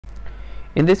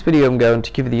In this video I'm going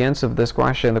to give you the answer of this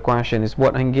question. The question is,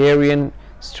 what Hungarian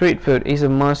street food is a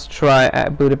must try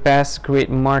at Budapest Great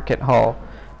Market Hall?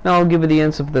 Now I'll give you the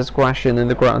answer of this question,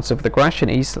 and the answer of the question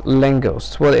is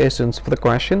langos. What is the answer for the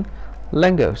question?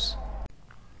 Langos.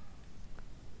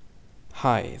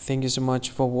 Hi, thank you so much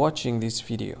for watching this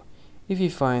video. If you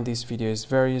find this video is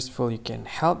very useful, you can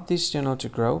help this channel to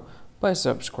grow by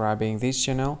subscribing this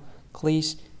channel.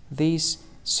 Please this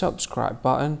subscribe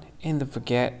button and don't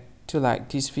forget to like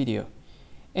this video.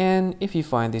 And if you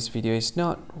find this video is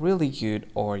not really good,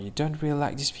 or you don't really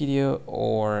like this video,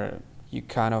 or you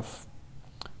kind of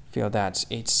feel that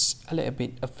it's a little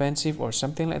bit offensive or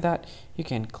something like that, you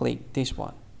can click this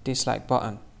one, dislike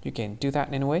button. You can do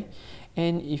that anyway.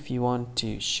 And if you want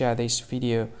to share this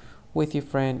video with your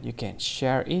friend, you can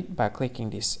share it by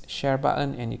clicking this share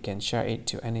button, and you can share it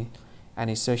to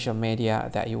any social media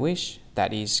that you wish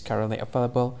that is currently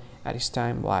available at this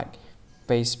time, like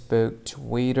Facebook,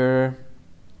 Twitter,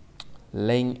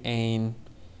 LinkedIn,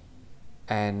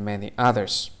 and many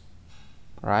others,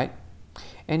 right?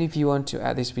 And if you want to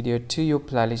add this video to your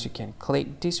playlist, you can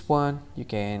click this one. You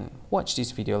can watch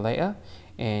this video later,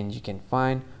 and you can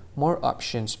find more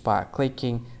options by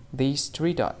clicking these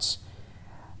three dots.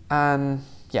 And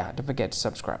yeah, don't forget to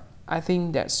subscribe. I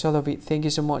think that's all of it. Thank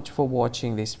you so much for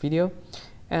watching this video,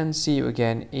 and see you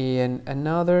again in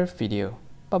another video.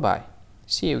 Bye bye.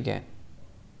 See you again.